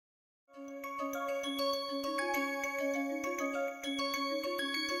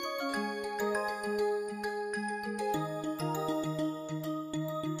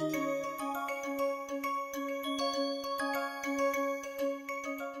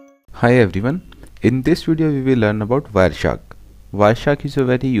Hi everyone, in this video we will learn about Wireshark. Wireshark is a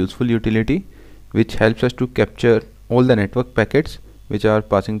very useful utility which helps us to capture all the network packets which are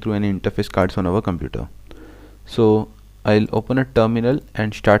passing through any interface cards on our computer. So I'll open a terminal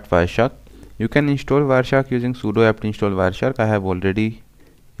and start Wireshark. You can install Wireshark using sudo apt install Wireshark. I have already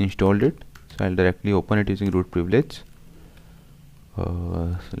installed it, so I'll directly open it using root privilege.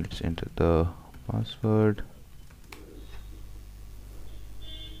 So let's enter the password.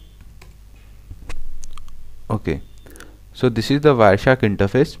 Okay, so this is the Wireshark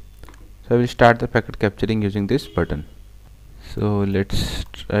interface. So I will start the packet capturing using this button. So let's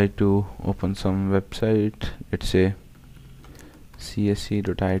try to open some website. Let's say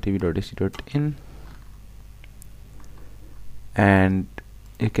csc.iitb.ac.in, and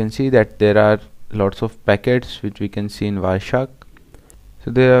you can see that there are lots of packets which we can see in Wireshark.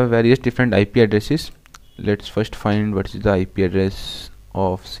 So there are various different IP addresses. Let's first find what is the IP address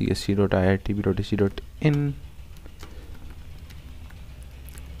of csc.iitb.ac.in.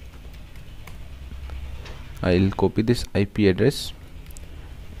 I'll copy this IP address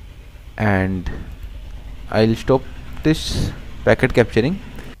and I'll stop this packet capturing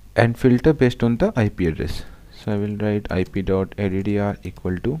and filter based on the IP address. So I will write ip.addr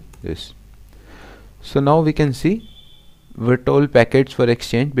equal to this. So now we can see what all packets were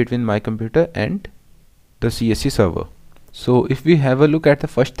exchanged between my computer and the CSC server. So if we have a look at the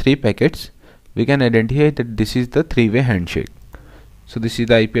first three packets, we can identify that this is the three-way handshake. So this is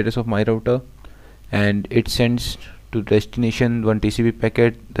the IP address of my router, and it sends to destination one TCP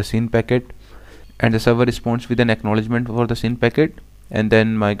packet, the SYN packet, and the server responds with an acknowledgement for the SYN packet, and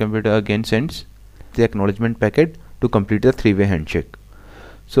then my computer again sends the acknowledgement packet to complete the three-way handshake.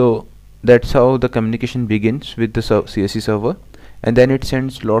 So that's how the communication begins with the CSC server, and then it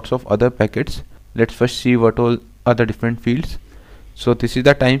sends lots of other packets. Let's first see what all are the different fields. So this is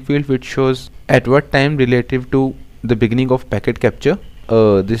the time field which shows at what time relative to the beginning of packet capture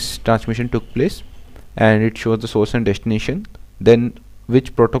this transmission took place, and it shows the source and destination, then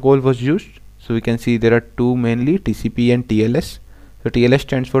which protocol was used. So we can see there are two mainly, TCP and TLS. So TLS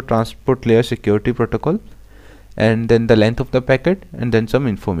stands for Transport Layer Security Protocol, and then the length of the packet, and then some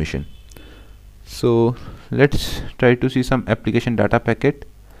information. So let's try to see some application data packet.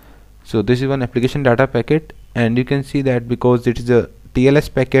 So this is one application data packet, and you can see that because it is a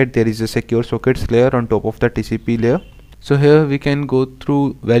TLS packet, there is a secure sockets layer on top of the TCP layer. So here we can go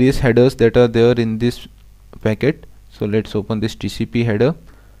through various headers that are there in this packet. So let's open this TCP header.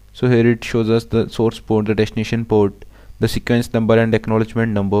 So here it shows us the source port, the destination port, the sequence number and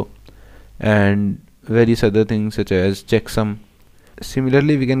acknowledgement number, and various other things such as checksum.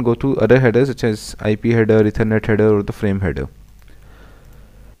 Similarly, we can go to other headers such as IP header, Ethernet header, or the frame header.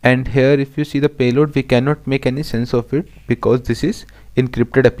 And here if you see the payload, we cannot make any sense of it because this is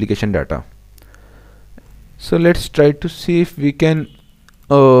encrypted application data. So let's try to see if we can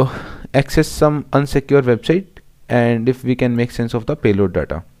access some unsecure website and if we can make sense of the payload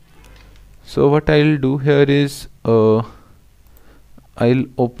data. So what I'll do here is I'll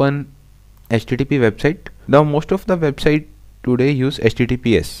open HTTP website. Now most of the website today use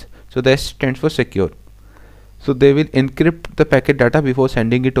HTTPS. So that stands for secure. So they will encrypt the packet data before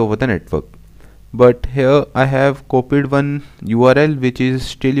sending it over the network. But here I have copied one URL which is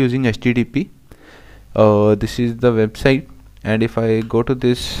still using HTTP. This is the website, and if I go to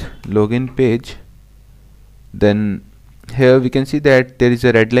this login page, then here we can see that there is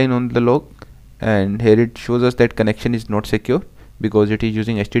a red line on the log, and here it shows us that connection is not secure because it is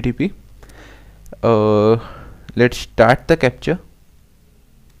using HTTP. Let's start the capture,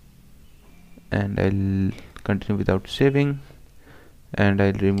 and I'll continue without saving, and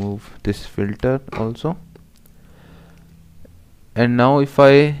I'll remove this filter also. And now if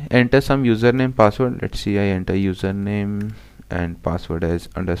I enter some username password, let's see, I enter username and password as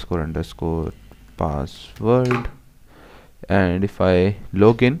 __ password, and if I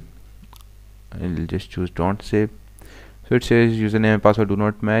log in, I'll just choose don't save. So it says username and password do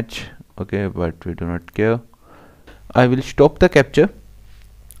not match. Okay, but we do not care. I will stop the capture,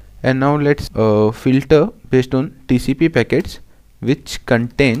 and now let's filter based on TCP packets which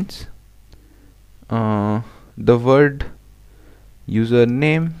contains the word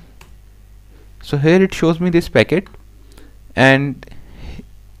username. So here it shows me this packet, and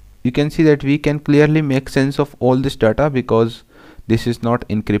you can see that we can clearly make sense of all this data because this is not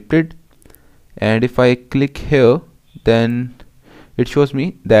encrypted. And if I click here, then it shows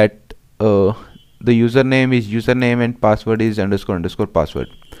me that the username is username and password is __ password.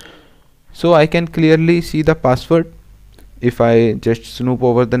 So I can clearly see the password if I just snoop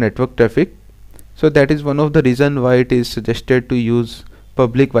over the network traffic. So that is one of the reason why it is suggested to use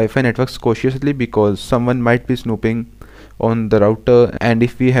public Wi-Fi networks cautiously because someone might be snooping on the router, and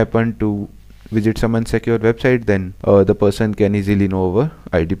if we happen to visit some unsecure website, then the person can easily know our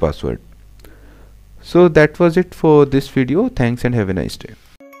ID password. So that was it for this video. Thanks and have a nice day.